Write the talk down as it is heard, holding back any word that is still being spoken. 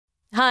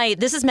Hi,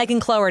 this is Megan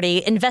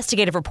Cloherty,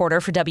 investigative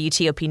reporter for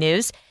WTOP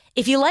News.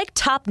 If you like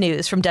top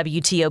news from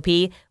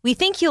WTOP, we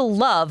think you'll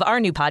love our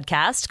new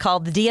podcast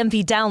called The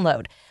DMV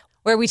Download,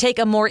 where we take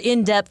a more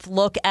in-depth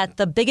look at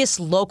the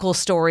biggest local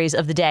stories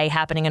of the day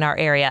happening in our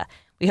area.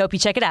 We hope you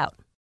check it out.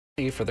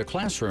 For their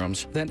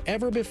classrooms than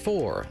ever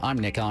before. I'm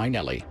Nick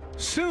Einelli.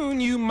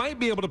 Soon you might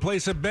be able to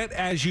place a bet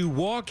as you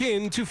walk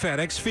into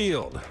FedEx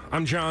Field.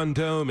 I'm John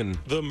Doman.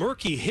 The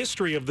murky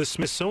history of the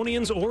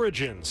Smithsonian's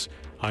origins.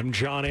 I'm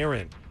John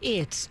Aaron.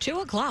 It's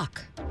 2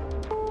 o'clock.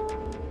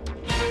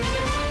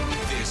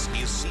 This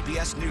is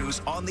CBS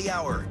News on the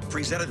Hour,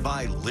 presented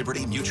by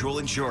Liberty Mutual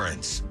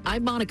Insurance.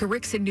 I'm Monica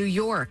Ricks in New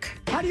York.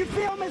 How do you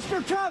feel,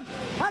 Mr. Trump?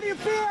 How do you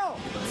feel?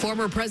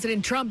 Former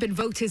President Trump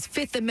invoked his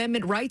Fifth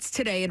Amendment rights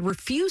today and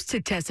refused to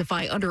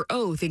testify under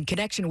oath in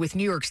connection with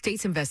New York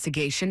State's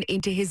investigation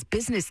into his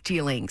business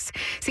dealings.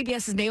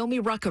 CBS's Naomi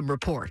Ruckham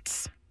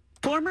reports.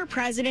 Former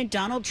President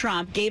Donald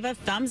Trump gave a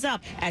thumbs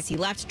up as he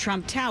left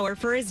Trump Tower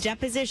for his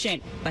deposition,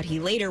 but he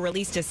later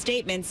released a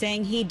statement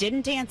saying he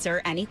didn't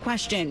answer any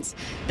questions.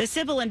 The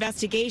civil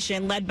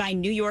investigation led by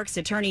New York's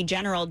Attorney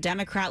General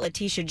Democrat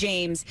Letitia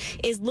James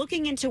is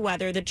looking into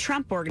whether the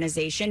Trump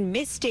Organization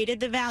misstated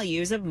the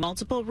values of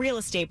multiple real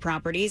estate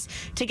properties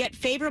to get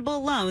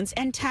favorable loans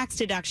and tax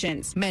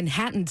deductions.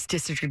 Manhattan's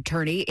district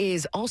attorney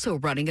is also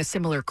running a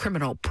similar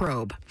criminal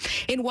probe.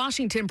 In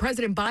Washington,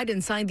 President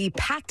Biden signed the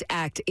PACT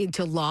Act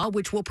into law,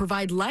 which will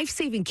provide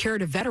life-saving care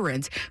to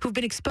veterans who've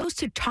been exposed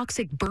to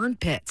toxic burn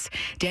pits.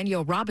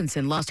 Danielle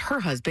Robinson lost her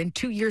husband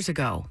 2 years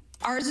ago.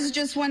 Ours is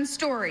just one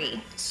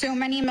story. So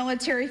many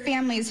military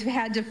families have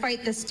had to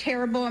fight this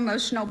terrible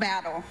emotional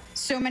battle.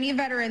 So many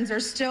veterans are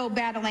still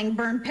battling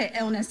burn pit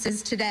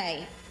illnesses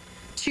today.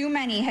 Too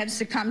many have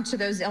succumbed to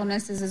those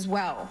illnesses as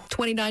well.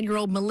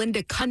 29-year-old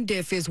Melinda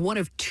Cundiff is one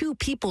of 2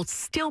 people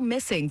still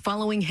missing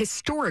following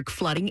historic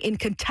flooding in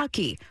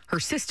Kentucky.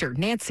 Her sister,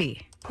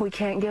 Nancy. We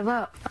can't give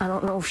up. I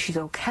don't know if she's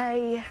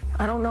okay.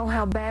 I don't know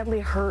how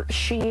badly hurt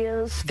she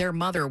is. Their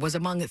mother was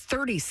among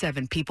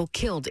 37 people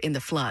killed in the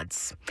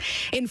floods.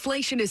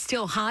 Inflation is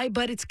still high,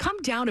 but it's come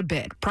down a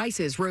bit.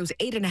 Prices rose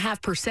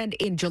 8.5%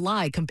 in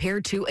July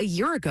compared to a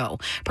year ago.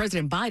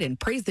 President Biden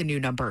praised the new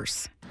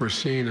numbers. We're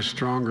seeing a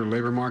stronger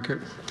labor market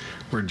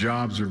where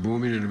jobs are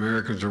booming and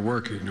Americans are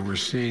working, and we're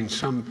seeing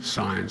some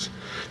signs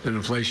that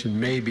inflation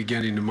may be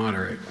beginning to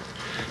moderate.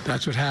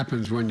 That's what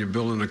happens when you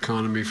build an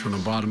economy from the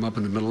bottom up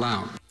and the middle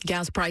out.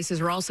 Gas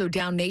prices are also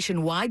down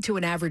nationwide to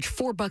an average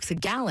 $4 a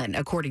gallon,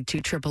 according to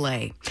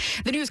AAA.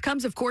 The news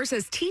comes, of course,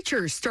 as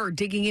teachers start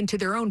digging into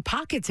their own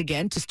pockets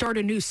again to start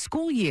a new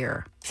school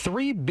year.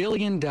 $3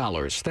 billion.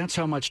 That's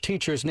how much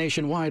teachers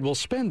nationwide will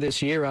spend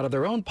this year out of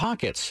their own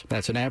pockets.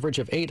 That's an average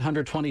of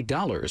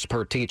 $820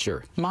 per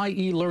teacher. My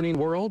eLearning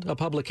World, a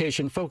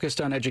publication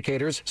focused on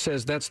educators,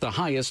 says that's the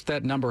highest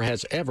that number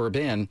has ever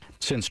been.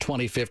 Since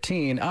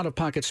 2015,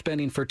 out-of-pocket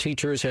spending for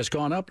teachers has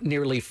gone up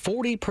nearly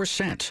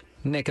 40%.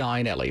 Nick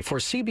Einelli for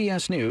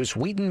CBS News,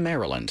 Wheaton,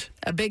 Maryland.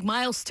 A big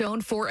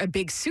milestone for a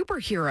big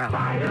superhero.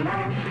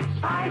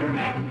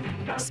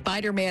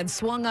 Spider-Man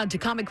swung onto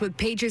comic book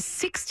pages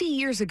 60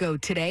 years ago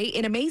today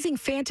in Amazing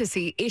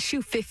Fantasy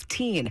issue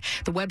 15.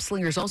 The web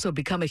slinger's also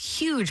become a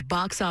huge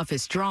box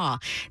office draw.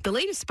 The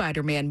latest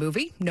Spider-Man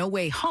movie, No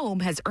Way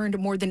Home, has earned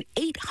more than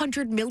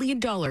 $800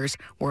 million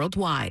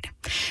worldwide.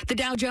 The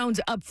Dow Jones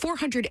up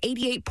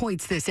 488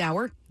 points this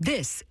hour.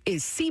 This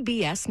is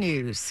CBS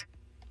News.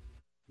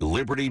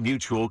 Liberty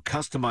Mutual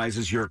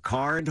customizes your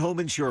car and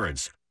home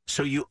insurance,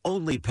 so you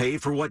only pay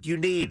for what you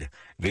need.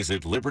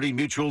 Visit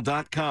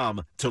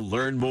libertymutual.com to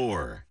learn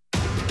more.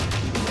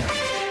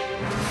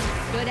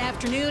 Good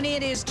afternoon.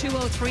 It is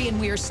 2:03,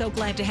 and we are so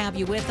glad to have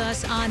you with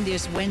us on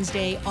this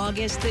Wednesday,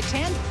 August the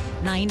 10th,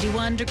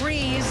 91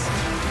 degrees.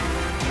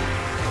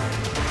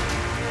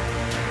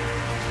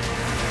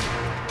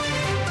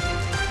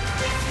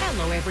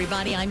 Hello,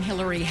 everybody. I'm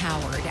Hillary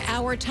Howard.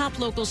 Our top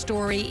local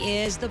story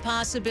is the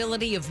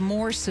possibility of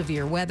more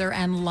severe weather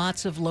and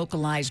lots of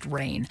localized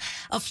rain.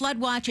 A flood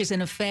watch is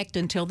in effect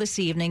until this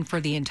evening for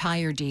the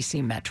entire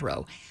D.C.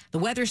 metro. The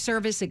Weather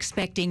Service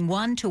expecting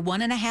 1 to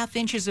 1.5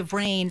 inches of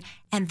rain,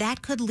 and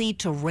that could lead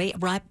to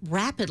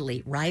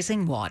rapidly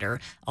rising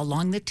water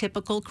along the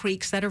typical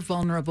creeks that are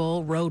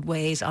vulnerable,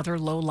 roadways, other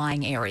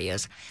low-lying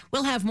areas.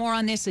 We'll have more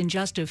on this in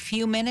just a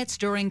few minutes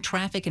during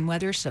traffic and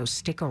weather, so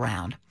stick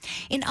around.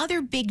 In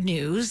other big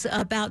news,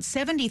 about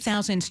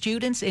 70,000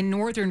 students in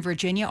Northern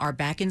Virginia are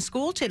back in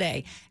school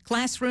today.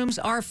 Classrooms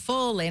are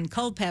full in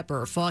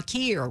Culpeper,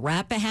 Fauquier,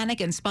 Rappahannock,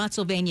 and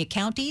Spotsylvania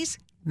counties.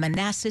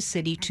 Manassas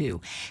City, too.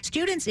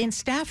 Students in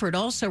Stafford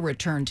also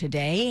returned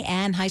today,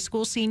 and high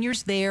school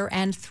seniors there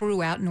and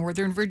throughout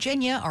Northern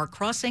Virginia are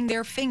crossing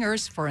their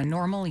fingers for a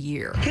normal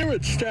year. Here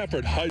at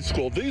Stafford High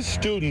School, these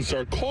students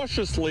are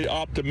cautiously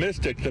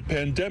optimistic the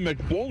pandemic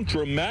won't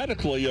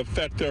dramatically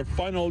affect their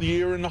final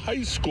year in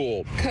high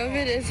school.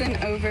 COVID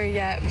isn't over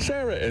yet.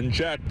 Sarah and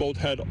Jack both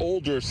had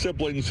older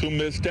siblings who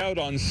missed out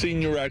on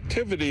senior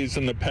activities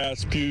in the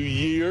past few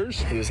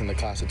years. He was in the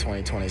class of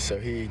 2020, so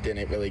he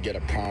didn't really get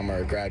a prom or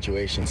a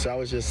graduation situation. So I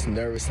was just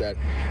nervous that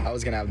I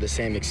was going to have the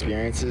same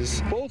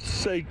experiences. Both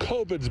say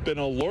COVID's been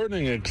a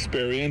learning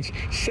experience.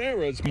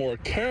 Sarah's more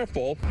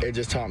careful. It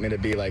just taught me to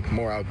be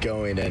more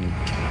outgoing and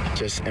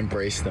just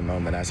embrace the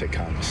moment as it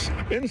comes.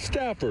 In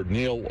Stafford,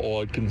 Neil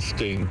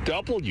Augenstein,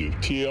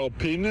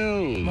 WTOP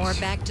News. More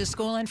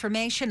back-to-school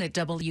information at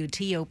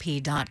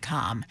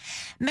WTOP.com.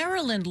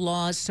 Maryland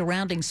laws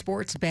surrounding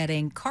sports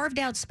betting carved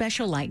out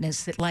special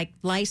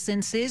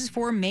licenses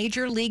for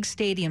major league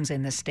stadiums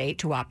in the state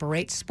to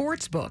operate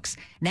sports books.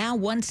 Now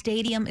one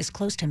stadium is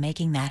close to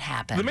making that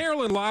happen. The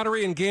Maryland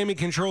Lottery and Gaming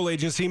Control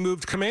Agency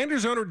moved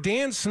Commanders owner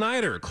Dan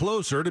Snyder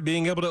closer to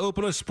being able to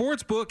open a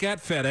sports book at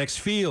FedEx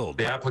Field.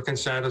 The applicant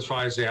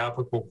satisfies the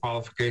applicable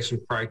qualification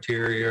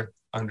criteria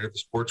under the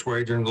sports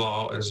wagering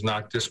law is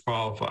not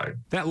disqualified.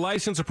 That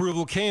license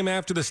approval came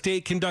after the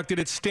state conducted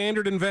its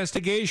standard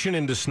investigation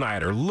into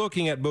Snyder,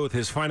 looking at both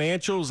his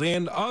financials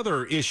and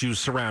other issues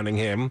surrounding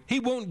him. He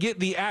won't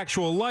get the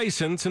actual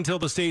license until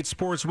the state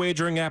Sports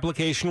Wagering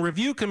Application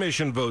Review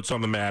Commission votes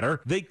on the matter.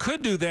 They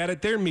could do that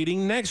at their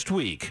meeting next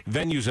week.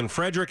 Venues in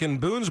Frederick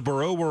and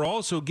Boonesboro were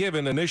also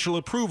given initial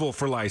approval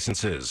for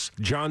licenses.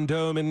 John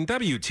Doman,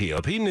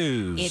 WTOP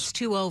News. It's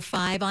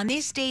 2:05. On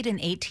this date in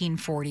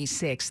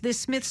 1846, the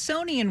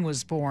Smithsonian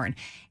was born,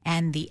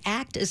 and the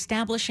act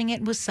establishing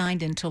it was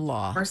signed into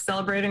law. We're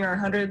celebrating our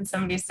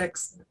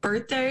 176th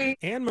birthday.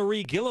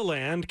 Anne-Marie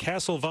Gilliland,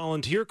 Castle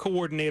Volunteer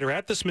Coordinator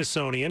at the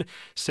Smithsonian,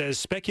 says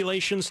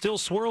speculation still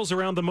swirls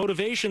around the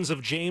motivations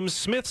of James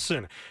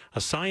Smithson,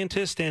 a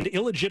scientist and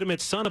illegitimate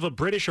son of a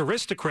British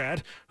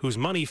aristocrat whose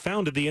money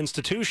founded the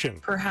institution.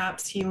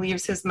 Perhaps he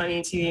leaves his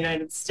money to the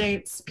United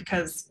States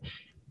because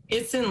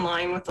it's in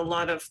line with a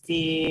lot of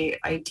the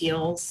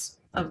ideals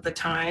of the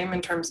time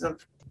in terms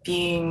of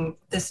being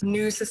this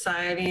new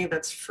society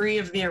that's free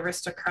of the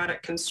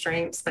aristocratic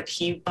constraints that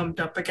he bumped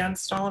up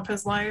against all of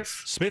his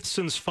life.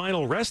 Smithson's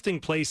final resting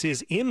place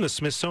is in the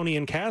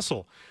Smithsonian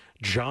Castle.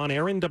 John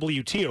Aaron,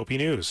 WTOP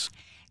News.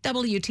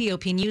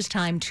 WTOP News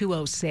Time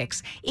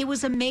 2:06. It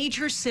was a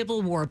major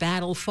Civil War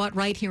battle fought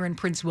right here in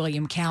Prince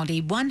William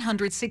County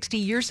 160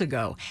 years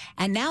ago.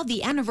 And now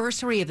the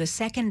anniversary of the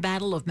Second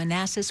Battle of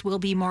Manassas will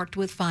be marked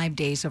with 5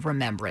 days of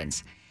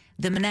remembrance.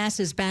 The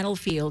Manassas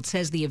Battlefield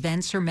says the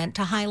events are meant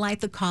to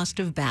highlight the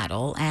cost of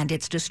battle and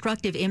its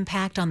destructive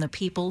impact on the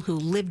people who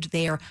lived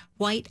there,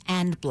 white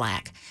and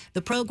black.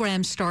 The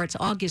program starts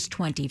August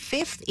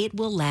 25th. It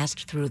will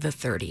last through the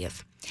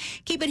 30th.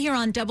 Keep it here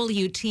on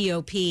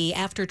WTOP.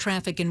 After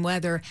traffic and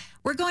weather,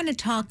 we're going to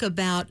talk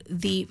about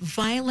the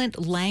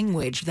violent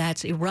language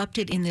that's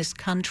erupted in this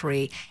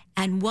country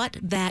and what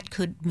that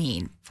could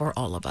mean for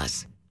all of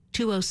us.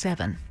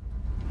 2:07.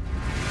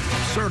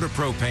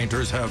 CertaPro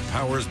painters have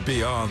powers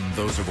beyond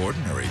those of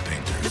ordinary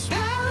painters. The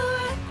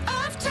power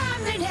of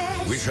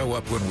timeliness. We show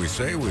up when we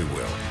say we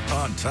will,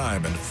 on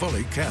time and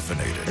fully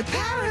caffeinated. The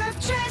power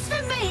of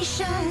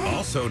transformation.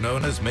 Also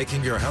known as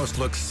making your house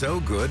look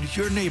so good,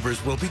 your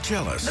neighbors will be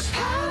jealous. The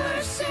power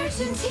of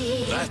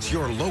certainty. That's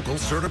your local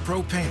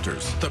CertaPro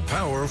painters. The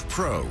power of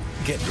pro.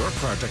 Get your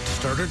project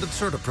started at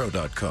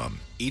CertaPro.com.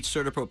 Each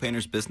CertaPro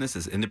painter's business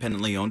is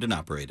independently owned and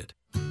operated.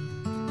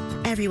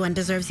 Everyone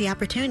deserves the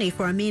opportunity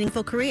for a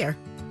meaningful career.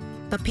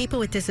 But people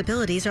with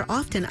disabilities are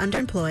often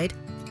underemployed,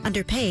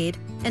 underpaid,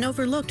 and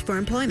overlooked for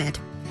employment.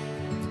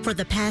 For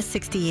the past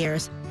 60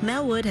 years,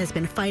 Melwood has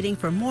been fighting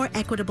for more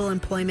equitable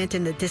employment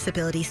in the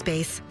disability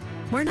space.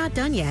 We're not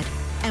done yet,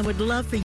 and would love for you